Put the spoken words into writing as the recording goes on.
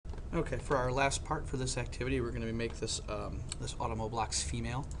Okay, for our last part for this activity, we're going to make this this Automoblox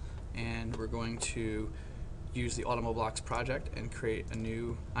Female, and we're going to use the Automoblox project and create a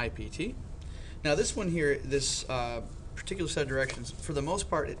new IPT. Now this one here, this particular set of directions, for the most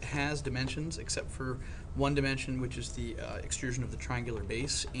part it has dimensions except for one dimension, which is the extrusion of the triangular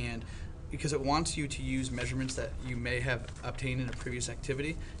base, and because it wants you to use measurements that you may have obtained in a previous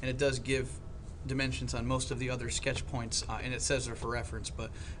activity, and it does give dimensions on most of the other sketch points, and it says they're for reference,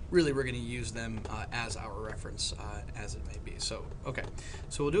 but really we're going to use them as our reference as it may be. So okay,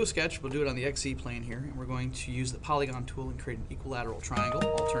 so we'll do a sketch, we'll do it on the XZ plane here, and we're going to use the polygon tool and create an equilateral triangle.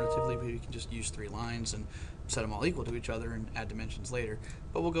 Alternatively, we can just use 3 lines and set them all equal to each other and add dimensions later,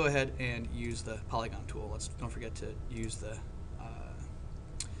 but we'll go ahead and use the polygon tool. Don't forget to use the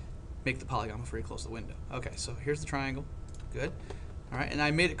make the polygon before you close the window. Okay, so here's the triangle. Good. All right, and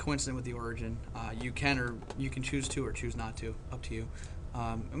I made it coincident with the origin. You can choose to or choose not to, up to you.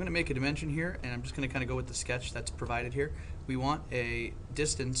 I'm going to make a dimension here, and I'm just going to kind of go with the sketch that's provided here. We want a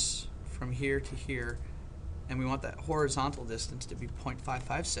distance from here to here, and we want that horizontal distance to be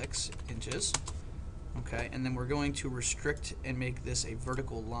 0.556 inches. Okay, and then we're going to restrict and make this a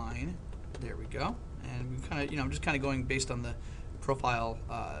vertical line. There we go. And we kind of, I'm just kind of going based on the profile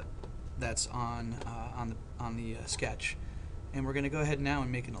that's on the sketch. And we're going to go ahead now and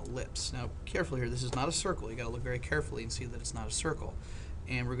make an ellipse. Now, careful here, this is not a circle. You got to look very carefully and see that it's not a circle.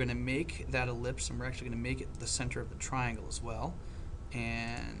 And we're going to make that ellipse, and we're actually going to make it the center of the triangle as well.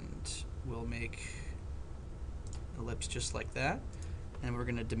 And we'll make an ellipse just like that. And we're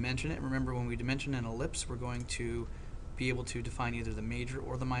going to dimension it. Remember, when we dimension an ellipse, we're going to be able to define either the major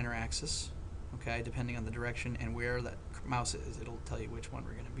or the minor axis, okay, depending on the direction and where that mouse is. It'll tell you which one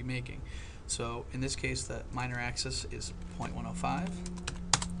we're going to be making. So in this case, the minor axis is 0.105. At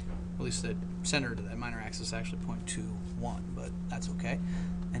least the center to that minor axis is actually 0.21, but that's okay.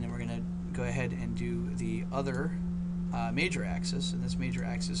 And then we're going to go ahead and do the other major axis, and this major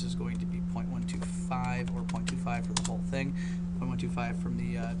axis is going to be 0.125 or 0.25 for the whole thing, 0.125 from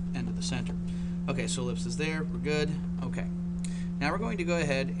the end of the center. Okay, so ellipse is there, we're good. Okay, now we're going to go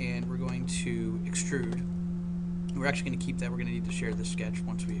ahead and we're going to extrude. We're actually going to keep that. We're going to need to share this sketch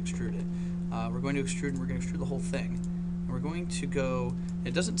once we extrude it. We're going to extrude, and we're going to extrude the whole thing. And we're going to go,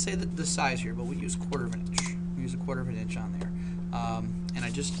 it doesn't say the size here, but we use 1/4 of an inch. We use a 1/4 of an inch on there. And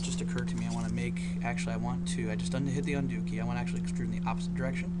it just occurred to me, I want to make, actually I just hit the undo key. I want to actually extrude in the opposite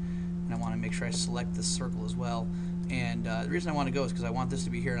direction. And I want to make sure I select this circle as well. And the reason I want to go is because I want this to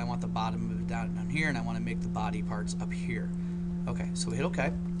be here, and I want the bottom of it down here, and I want to make the body parts up here. Okay, so we hit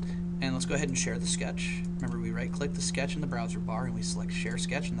OK. And let's go ahead and share the sketch. Remember, we right-click the sketch in the browser bar, and we select Share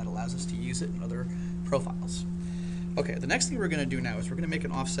Sketch, and that allows us to use it in other profiles. Okay, the next thing we're going to do now is we're going to make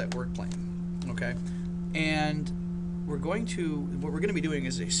an offset work plane. Okay, and what we're going to be doing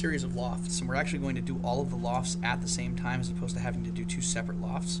is a series of lofts, and we're actually going to do all of the lofts at the same time as opposed to having to do 2 separate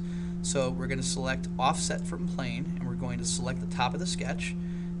lofts. So we're going to select Offset from Plane, and we're going to select the top of the sketch,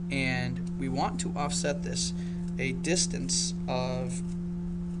 and we want to offset this a distance of,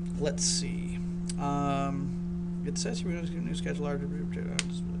 let's see, it says here we're going to new sketch larger.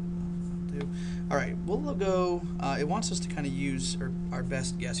 All right, we'll go, it wants us to kind of use our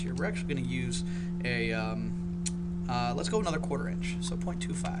best guess here. We're actually going to use a, let's go another 1/4 inch, so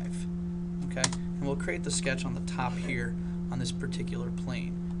 0.25, okay? And we'll create the sketch on the top here on this particular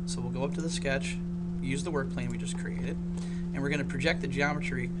plane. So we'll go up to the sketch, use the work plane we just created, and we're going to project the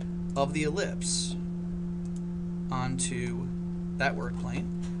geometry of the ellipse onto that work plane,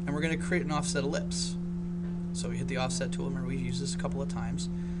 and we're going to create an offset ellipse. So we hit the offset tool. Remember, we've used this a couple of times,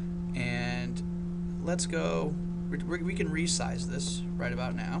 and let's go, we can resize this right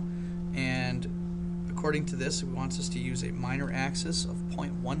about now, and according to this, it wants us to use a minor axis of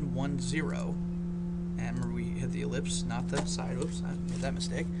 0.110, and remember, we hit the ellipse, not the side. Oops, I made that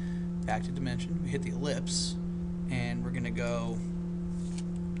mistake. Back to dimension, we hit the ellipse, and we're going to go,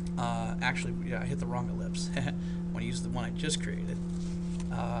 actually, yeah, I hit the wrong ellipse. I want to use the one I just created.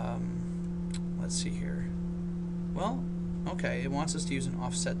 Let's see here. Well, okay, it wants us to use an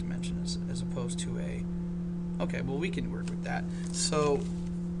offset dimension as opposed to a, okay, well, we can work with that. So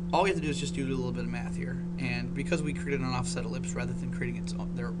all we have to do is just do a little bit of math here, and because we created an offset ellipse rather than creating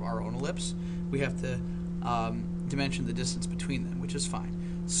our own ellipse, we have to dimension the distance between them, which is fine.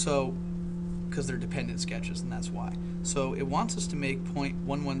 So, because they're dependent sketches, and that's why. So it wants us to make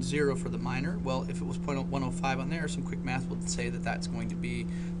 0.110 for the minor. Well, if it was 0.105 on there, some quick math would say that that's going to be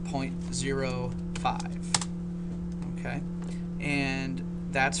 0.05. Okay, and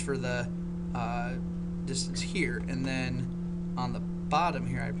that's for the distance here. And then on the bottom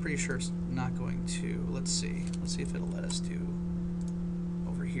here, I'm pretty sure it's not going to. Let's see if it'll let us do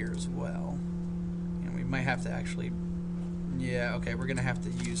over here. here as well. And we might have to actually, yeah, okay, we're going to have to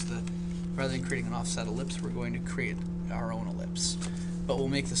use the, rather than creating an offset ellipse, we're going to create our own ellipse. But we'll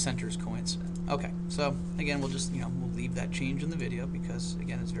make the centers coincident. Okay, so again, we'll just, we'll leave that change in the video because,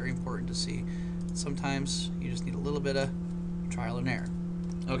 again, it's very important to see. Sometimes you just need a little bit of trial and error.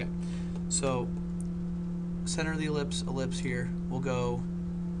 Okay, so center of the ellipse here, we'll go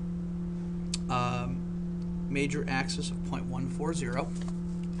major axis of 0.140.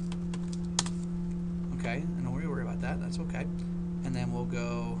 Okay, and don't worry about that, that's okay. And then we'll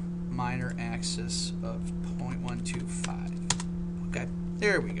go minor axis of 0.125. Okay,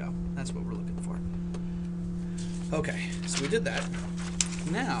 there we go. That's what we're looking for. Okay, so we did that.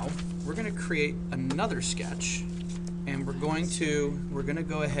 Now we're going to create another sketch, and we're going to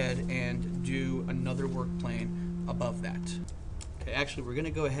go ahead and do another work plane above that. Okay, actually we're going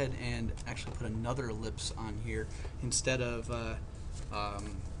to go ahead and actually put another ellipse on here instead of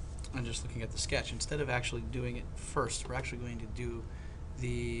I'm just looking at the sketch. Instead of actually doing it first, we're actually going to do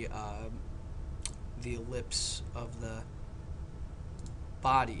the ellipse of the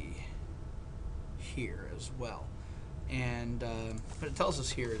body here as well. And what it tells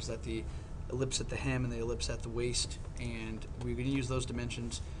us here is that the ellipse at the hem and the ellipse at the waist, and we're going to use those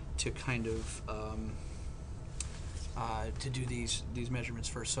dimensions to kind of to do these measurements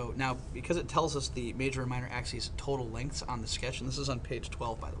first. So now, because it tells us the major and minor axes total lengths on the sketch, and this is on page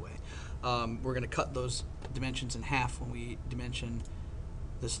 12 by the way, we're going to cut those dimensions in half when we dimension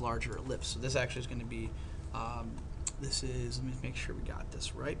this larger ellipse. So this actually is going to be, this is, let me make sure we got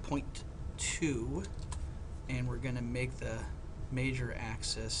this right, 0.2, and we're going to make the major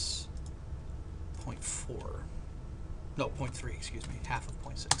axis 0.4, no, 0.3, excuse me, half of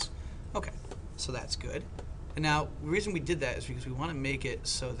 0.6. Okay, so that's good. And now, the reason we did that is because we want to make it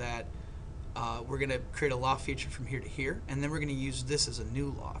so that we're going to create a loft feature from here to here, and then we're going to use this as a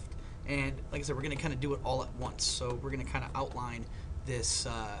new loft. And like I said, we're going to kind of do it all at once. So we're going to kind of outline this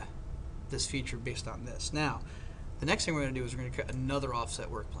this feature based on this. Now, the next thing we're going to do is we're going to create another offset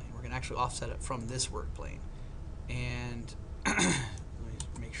work plane. We're going to actually offset it from this work plane. And let me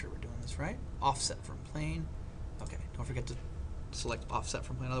make sure we're doing this right. Offset from plane. Okay, don't forget to select offset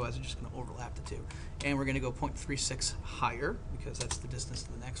from plane, otherwise we're just going to overlap the two. And we're going to go 0.36 higher because that's the distance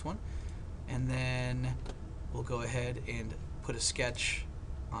to the next one. And then we'll go ahead and put a sketch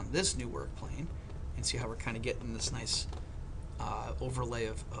on this new work plane and see how we're kind of getting this nice overlay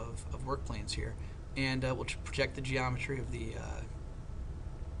of work planes here. And we'll project the geometry of the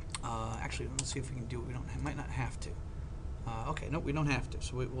actually, let's see if we can do it. We might not have to. Okay, nope, we don't have to.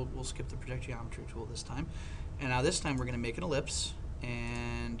 So we'll skip the project geometry tool this time. And now this time we're going to make an ellipse,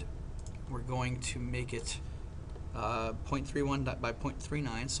 and we're going to make it 0.31 by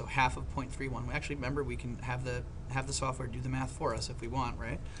 0.39, so half of 0.31. We actually, remember, we can have the software do the math for us if we want,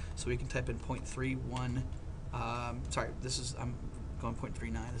 right? So we can type in 0.31. Sorry, I'm going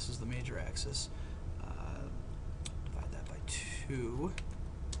 0.39. This is the major axis. Divide that by 2.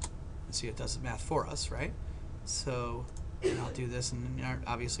 And see, it does the math for us, right? So I'll do this, and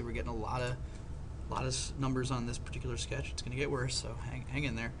obviously we're getting a lot of numbers on this particular sketch. It's going to get worse, so hang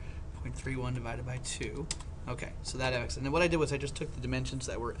in there. 0.31 divided by 2. Okay, so that X. And then what I did was I just took the dimensions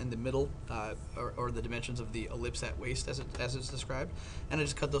that were in the middle, or the dimensions of the ellipse at waist as it's described, and I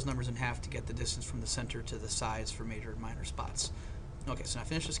just cut those numbers in half to get the distance from the center to the sides for major and minor spots. Okay, so now I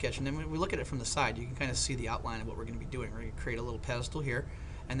finished the sketch, and then when we look at it from the side, you can kind of see the outline of what we're going to be doing. We're going to create a little pedestal here,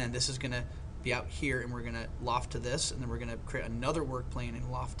 and then this is going to be out here, and we're going to loft to this, and then we're going to create another work plane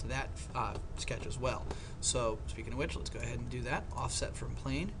and loft to that sketch as well. So speaking of which, let's go ahead and do that. Offset from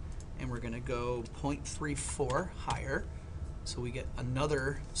plane, and we're going to go 0.34 higher, so we get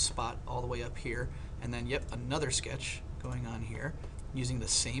another spot all the way up here, and then yep, another sketch going on here using the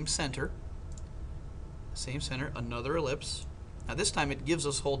same center, another ellipse. Now this time it gives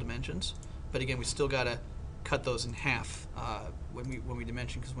us whole dimensions, but again we still got to cut those in half when we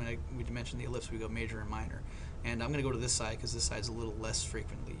dimension, because when we dimension the ellipse we go major and minor. And I'm going to go to this side because this side is a little less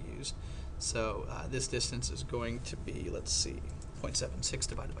frequently used. So this distance is going to be, let's see, 0.76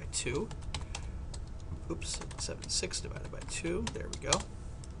 divided by 2. Oops, 76 divided by 2. There we go.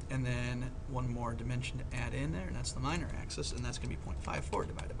 And then one more dimension to add in there, and that's the minor axis, and that's going to be 0.54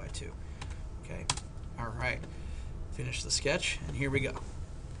 divided by 2. Okay, all right. Finish the sketch, and here we go.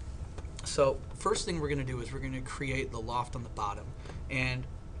 So first thing we're going to do is we're going to create the loft on the bottom, and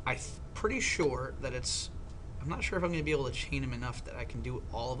I'm pretty sure that I'm not sure if I'm going to be able to chain them enough that I can do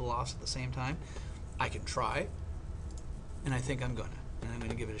all of the lofts at the same time. I can try, and I think I'm going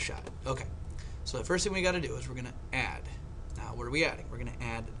to give it a shot. Okay, so the first thing we got to do is we're going to add. Now what are we adding? We're going to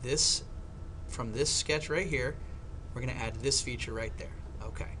add this from this sketch right here. We're going to add this feature right there.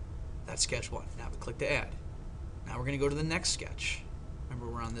 Okay, that's sketch 1. Now we click to add. Now we're going to go to the next sketch. Remember,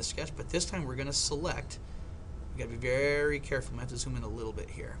 we're on this sketch, but this time we're going to select. We got to be very careful. I have to zoom in a little bit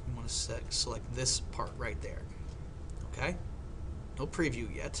here. We want to select this part right there. Okay, no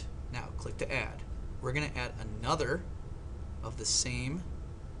preview yet. Now click to add. We're going to add another of the same.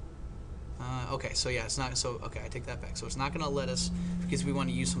 Okay, so yeah, it's not, so, okay, I take that back. So it's not going to let us, because we want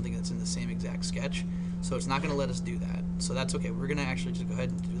to use something that's in the same exact sketch, so it's not going to let us do that. So that's okay. We're going to actually just go ahead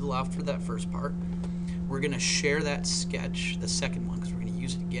and do the loft for that first part. We're going to share that sketch, the second one, because we're going to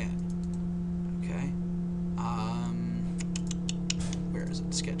use it again. Okay. Where is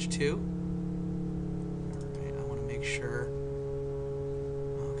it? Sketch 2. Alright, I want to make sure.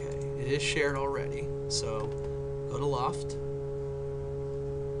 Okay, it is shared already, so go to loft.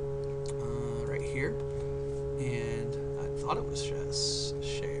 Here, and I thought it was just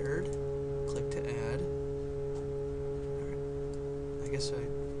shared. Click to add. Alright, I guess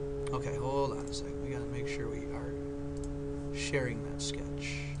okay, hold on a second. We gotta make sure we are sharing that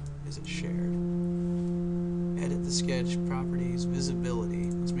sketch. Is it shared? Edit the sketch, properties,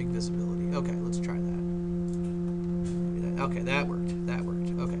 visibility. Let's make visibility. Okay, let's try that. Okay, that worked. That worked.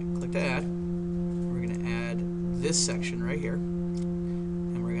 Okay, click to add. We're gonna add this section right here.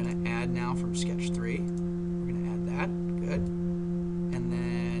 Add now from sketch 3. We're going to add that. Good. And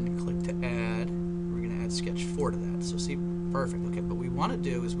then click to add. We're going to add sketch 4 to that. So see, perfect. Okay, but what we want to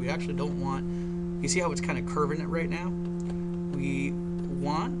do is we actually don't want, you see how it's kind of curving it right now? We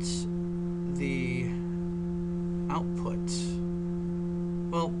want the output.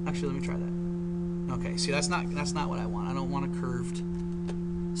 Well, actually, let me try that. Okay, see, that's not what I want. I don't want a curved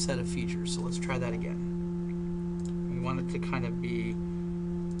set of features. So let's try that again. We want it to kind of be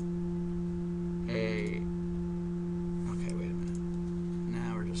okay, wait a minute.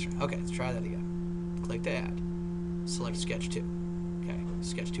 Now we're just trying. Okay, let's try that again. Click to add. Select sketch 2. Okay,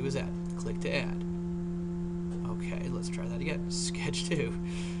 sketch 2 is added. Click to add. Okay, let's try that again. Sketch 2.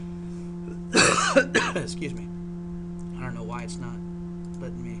 Excuse me. I don't know why it's not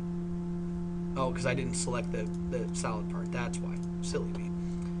letting me. Oh, because I didn't select the solid part. That's why. Silly me.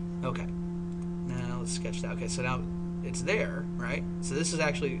 Okay. Now let's sketch that. Okay, so now it's there, right? So this is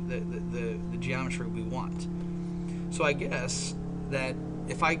actually the geometry we want. So I guess that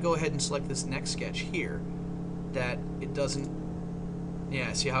if I go ahead and select this next sketch here, that it doesn't,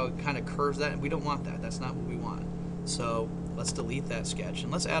 yeah, see how it kind of curves that? We don't want that. That's not what we want. So let's delete that sketch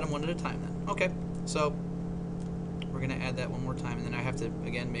and let's add them one at a time then. Okay, so we're going to add that one more time, and then I have to,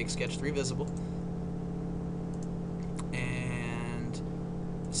 again, make sketch 3 visible. And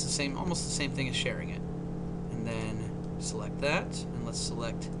it's the same, almost the same thing as sharing it. And then select that, and let's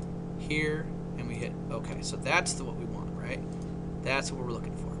select here, and we hit OK. So that's what we want, right? That's what we're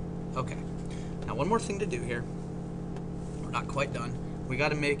looking for. Okay. Now one more thing to do here. We're not quite done. We got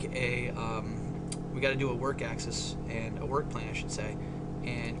to make a, we got to do a work axis and a work plane, I should say,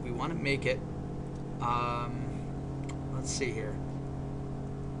 and we want to make it. Let's see here.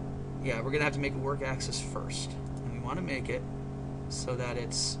 Yeah, we're gonna have to make a work axis first, and we want to make it so that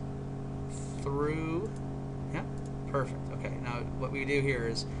it's through. Yeah. Perfect. Okay. Now what we do here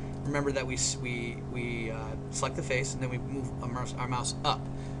is remember that we select the face and then we move our mouse up,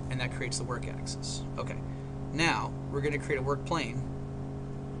 and that creates the work axis. Okay. Now we're going to create a work plane,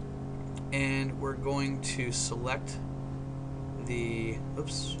 and we're going to select the.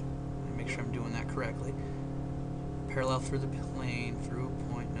 Oops. Let me make sure I'm doing that correctly. Parallel through the plane through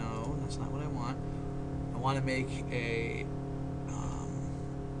a point. No, that's not what I want. I want to make a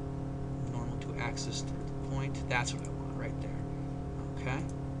normal to axis through the point. That's what I want right there. Okay,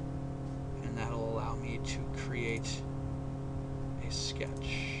 and that'll allow me to create a sketch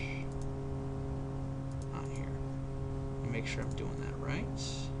on here. Let me make sure I'm doing that right.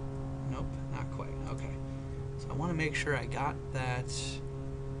 Nope, not quite. Okay, so I want to make sure I got that.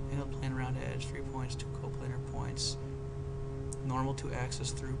 Plane around edge, 3 points, 2 coplanar points, normal to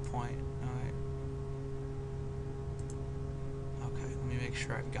axis through point. Alright. Okay, let me make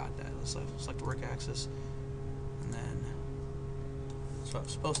sure I've got that. Let's select the work axis, and then that's what I'm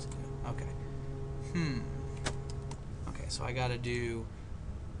supposed to do. Okay. Okay, so I gotta do,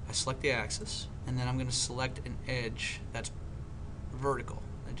 I select the axis, and then I'm gonna select an edge that's vertical,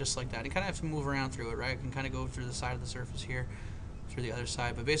 and just like that. You kind of have to move around through it, right? I can kind of go through the side of the surface here, through the other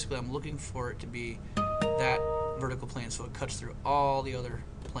side, but basically I'm looking for it to be that vertical plane so it cuts through all the other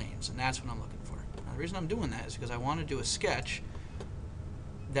planes, and that's what I'm looking for. Now the reason I'm doing that is because I want to do a sketch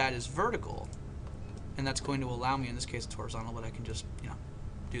that is vertical, and that's going to allow me, in this case it's horizontal, but I can just,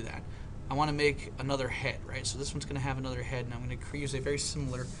 do that. I want to make another head, right? So this one's going to have another head, and I'm going to use a very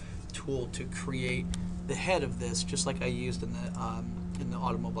similar tool to create the head of this, just like I used in in the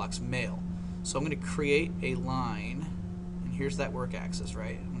Automoblox Male. So I'm going to create a line, and here's that work axis,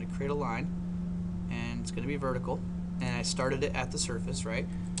 right? I'm going to create a line, and it's going to be vertical, and I started it at the surface, right,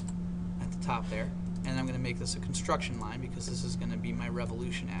 at the top there, and I'm going to make this a construction line because this is going to be my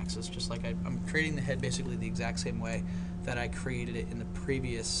revolution axis, just like I'm creating the head basically the exact same way that I created it in the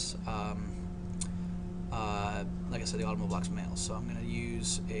previous, like I said, the Automoblox Male. So I'm going to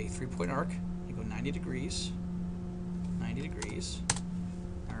use a 3-point arc. You go 90 degrees, 90 degrees.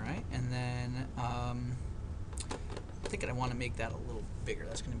 All right, and then I'm thinking I want to make that a little bigger.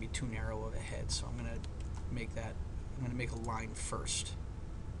 That's going to be too narrow of a head, so I'm going to make that. I'm going to make a line first.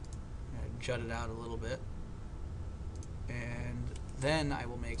 I'm going to jut it out a little bit, and then I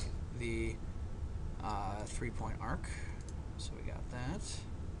will make the 3-point arc. So we got that,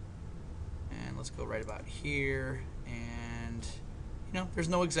 and let's go right about here. And there's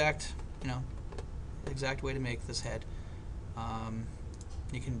no exact, exact way to make this head.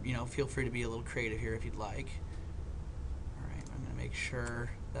 You can, feel free to be a little creative here if you'd like. All right, I'm going to make sure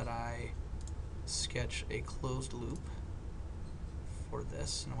that I sketch a closed loop for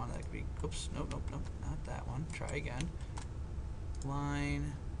this, and I want that to be, oops, nope, not that one. Try again.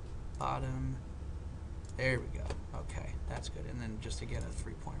 Line, bottom. There we go. Okay, that's good. And then just again a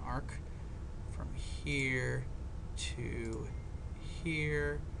 3-point arc from here to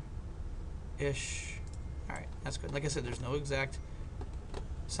here-ish. All right, that's good. Like I said, there's no exact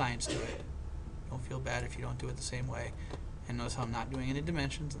science to it. Don't feel bad if you don't do it the same way. And notice how I'm not doing any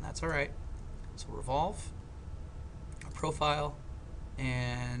dimensions, and that's all right. So revolve, our profile,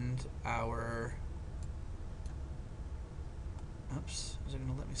 and our, oops, is it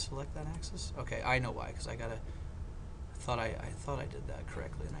going to let me select that axis? Okay, I know why, because I thought I did that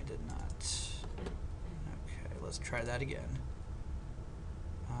correctly, and I did not. Okay, let's try that again.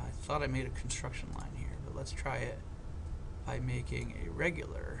 I thought I made a construction line here, but let's try it by making a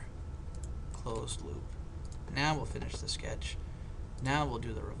regular closed loop. Now we'll finish the sketch. Now we'll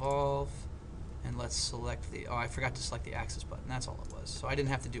do the revolve, and let's select the, oh, I forgot to select the axis button. That's all it was. So I didn't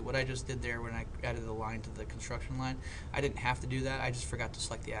have to do what I just did there when I added the line to the construction line. I didn't have to do that. I just forgot to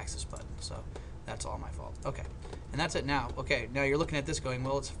select the axis button. So that's all my fault. Okay, and that's it now. Okay, now you're looking at this going,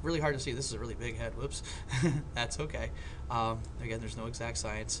 well, it's really hard to see. This is a really big head. Whoops. That's okay. Again, there's no exact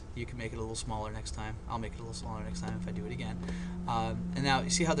science. You can make it a little smaller next time. I'll make it a little smaller next time if I do it again. And now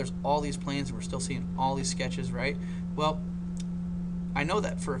you see how there's all these planes and we're still seeing all these sketches, right? Well, I know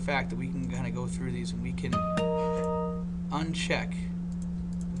that for a fact that we can kind of go through these and we can uncheck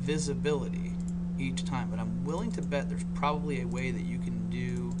visibility each time, but I'm willing to bet there's probably a way that you can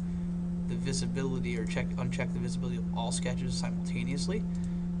do the visibility or uncheck the visibility of all sketches simultaneously.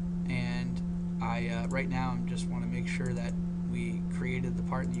 And I right now I just want to make sure that we created the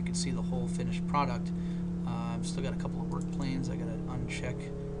part and you can see the whole finished product. I've still got a couple of work planes. I got to uncheck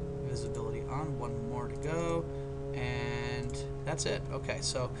visibility on. One more to go, and that's it. Okay,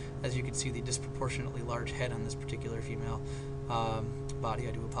 so as you can see, the disproportionately large head on this particular female body.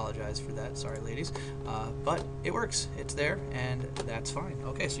 I do apologize for that. Sorry, ladies. But it works. It's there, and that's fine.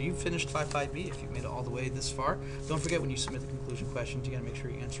 Okay, so you've finished 5.5b if you've made it all the way this far. Don't forget when you submit the conclusion questions, you got to make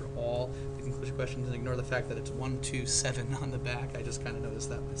sure you answer all the conclusion questions and ignore the fact that it's 1, 2, 7 on the back. I just kind of noticed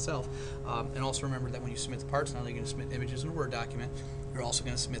that myself. And also remember that when you submit the parts, not only are you going to submit images in a Word document, you're also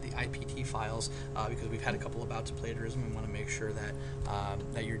going to submit the IPT files because we've had a couple of bouts of plagiarism. We want to make sure that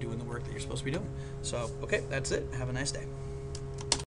that you're doing the work that you're supposed to be doing. So, okay, that's it. Have a nice day.